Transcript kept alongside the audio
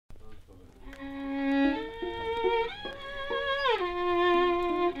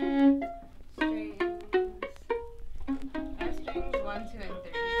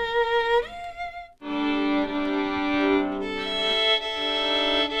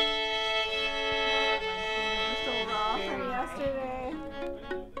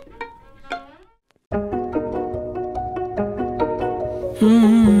I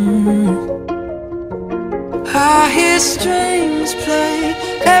hear strings play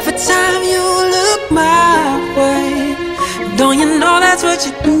every time you look my way. Don't you know that's what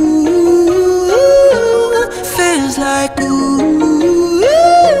you do? Feels like ooh,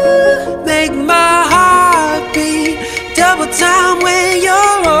 make my heart beat double time when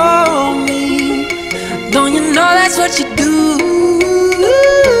you're on me. Don't you know that's what you do?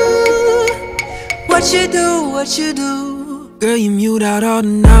 What you do, what you do. Girl, you mute out all the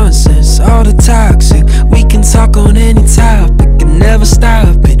nonsense, all the toxic. We can talk on any topic and never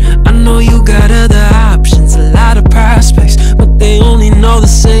stop it. I know you got other options, a lot of prospects, but they only know the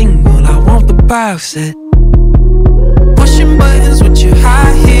single. I want the box set. Pushing buttons with your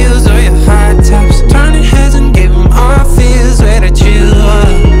high heels or your high tops, turning heads and giving our feels where that you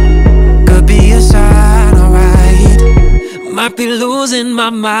are. Could be a sign, alright. Might be losing my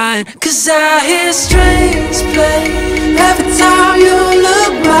mind, cause I hear strings play every time you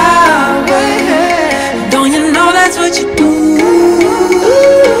look my way. Don't you know that's what you do?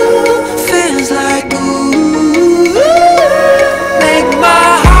 Feels like ooh, make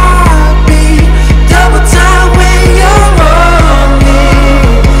my heart beat double time when you're on me.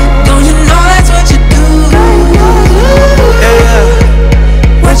 Don't you know that's what you do? Yeah.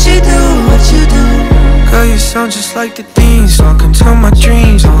 What you do, what you do. Girl, you sound just like the theme song, can turn my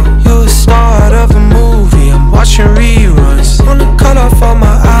dreams on. You're a star out of a movie, I'm watching reruns. Wanna cut off all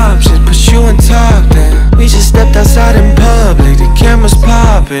my options, put you on top then. We just stepped outside in public, the camera's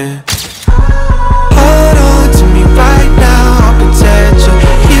popping. Hold on to me right now, I'll protect you.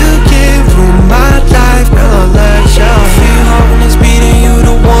 You can ruin my life, girl, I'll let you. Feel your heart when it's beating, you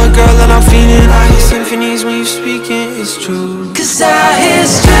the one, girl, and I'm feeling. I hear symphonies when you're speaking, it's true. Cause I hear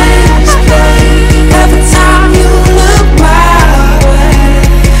strings play every time you look my way.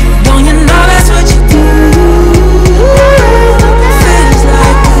 Don't you know that's what you do? Feels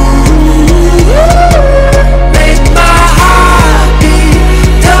like ooh, make my heart beat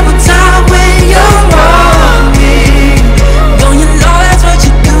double time when you're on me. Don't you know that's what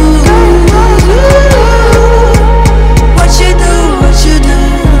you do? What you do, what you do.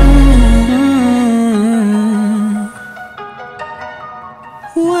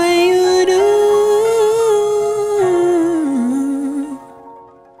 When you